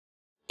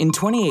In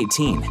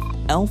 2018,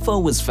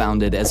 Elfo was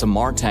founded as a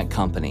MarTech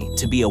company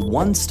to be a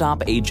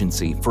one-stop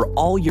agency for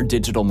all your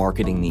digital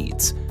marketing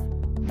needs.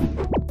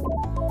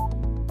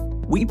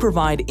 We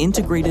provide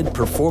integrated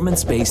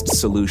performance-based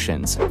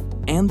solutions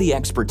and the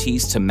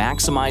expertise to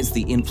maximize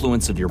the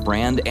influence of your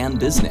brand and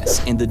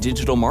business in the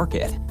digital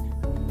market.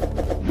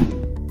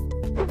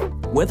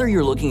 Whether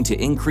you're looking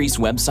to increase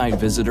website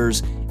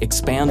visitors,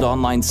 expand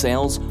online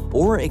sales,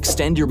 or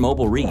extend your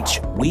mobile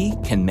reach, we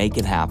can make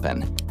it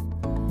happen.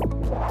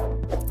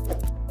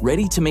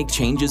 Ready to make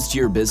changes to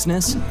your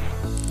business?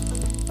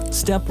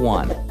 Step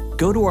 1.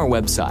 Go to our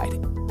website,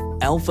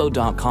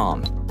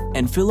 elfo.com,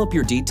 and fill up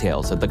your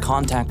details at the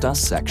Contact Us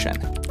section.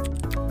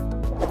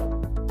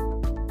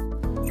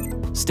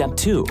 Step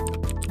 2.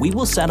 We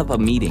will set up a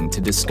meeting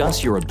to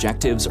discuss your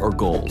objectives or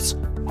goals.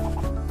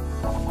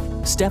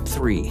 Step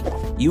 3.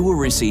 You will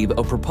receive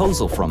a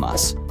proposal from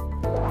us.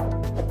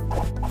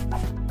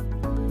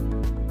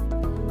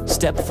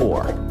 Step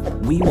 4.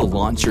 We will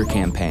launch your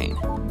campaign.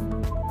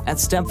 At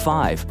Step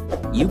 5,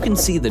 you can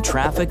see the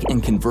traffic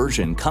and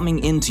conversion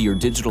coming into your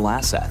digital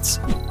assets.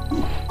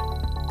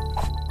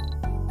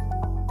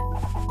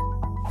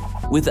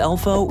 With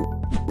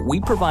Elfo,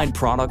 we provide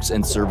products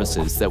and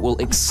services that will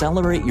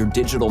accelerate your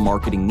digital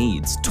marketing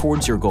needs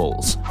towards your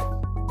goals.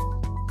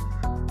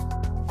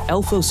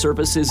 Elfo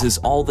Services is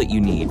all that you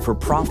need for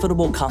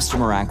profitable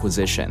customer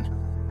acquisition,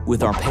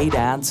 with our paid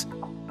ads,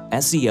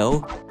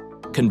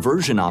 SEO,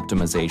 conversion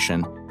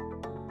optimization,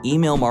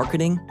 email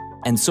marketing,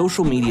 and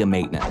social media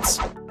maintenance.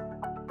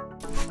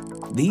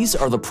 These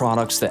are the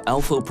products that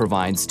Elfo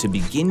provides to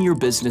begin your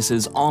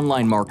business's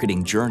online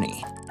marketing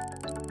journey.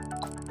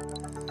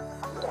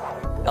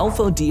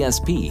 Elfo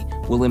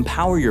DSP will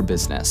empower your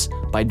business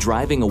by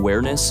driving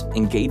awareness,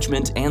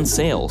 engagement, and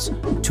sales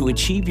to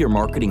achieve your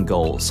marketing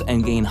goals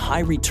and gain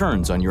high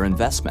returns on your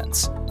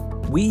investments.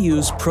 We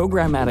use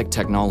programmatic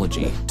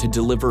technology to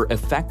deliver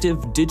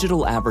effective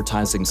digital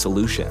advertising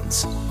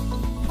solutions.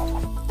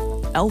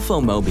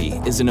 Elfo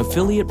Mobi is an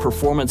affiliate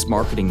performance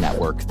marketing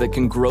network that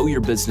can grow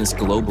your business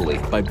globally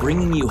by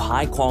bringing you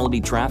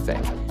high-quality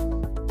traffic.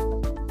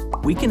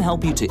 We can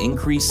help you to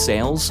increase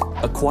sales,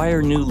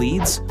 acquire new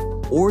leads,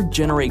 or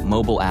generate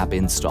mobile app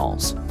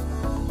installs.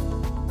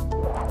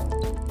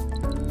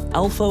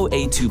 Elfo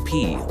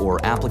A2P,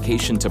 or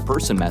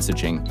application-to-person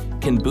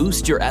messaging, can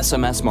boost your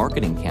SMS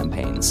marketing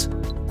campaigns.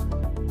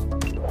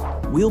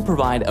 We'll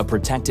provide a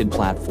protected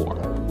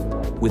platform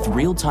with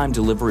real-time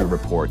delivery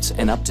reports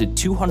and up to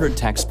 200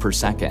 texts per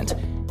second,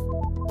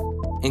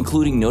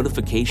 including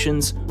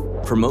notifications,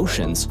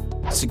 promotions,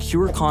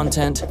 secure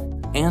content,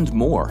 and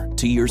more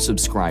to your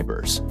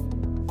subscribers.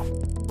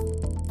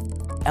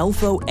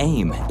 Elfo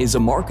AIM is a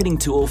marketing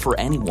tool for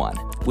anyone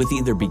with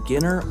either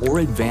beginner or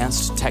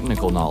advanced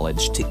technical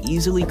knowledge to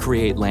easily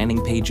create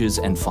landing pages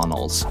and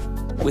funnels.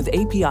 With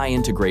API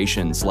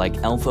integrations like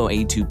Elfo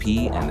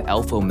A2P and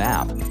Elfo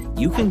Map,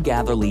 you can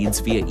gather leads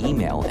via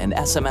email and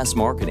SMS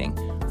marketing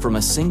from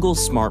a single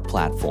smart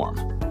platform.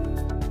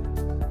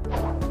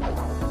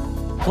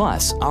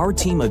 Plus, our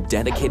team of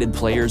dedicated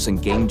players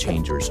and game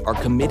changers are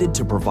committed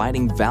to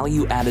providing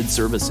value-added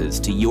services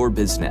to your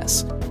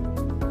business.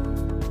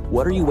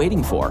 What are you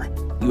waiting for?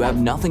 You have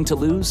nothing to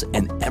lose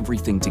and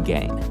everything to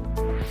gain.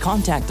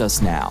 Contact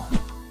us now.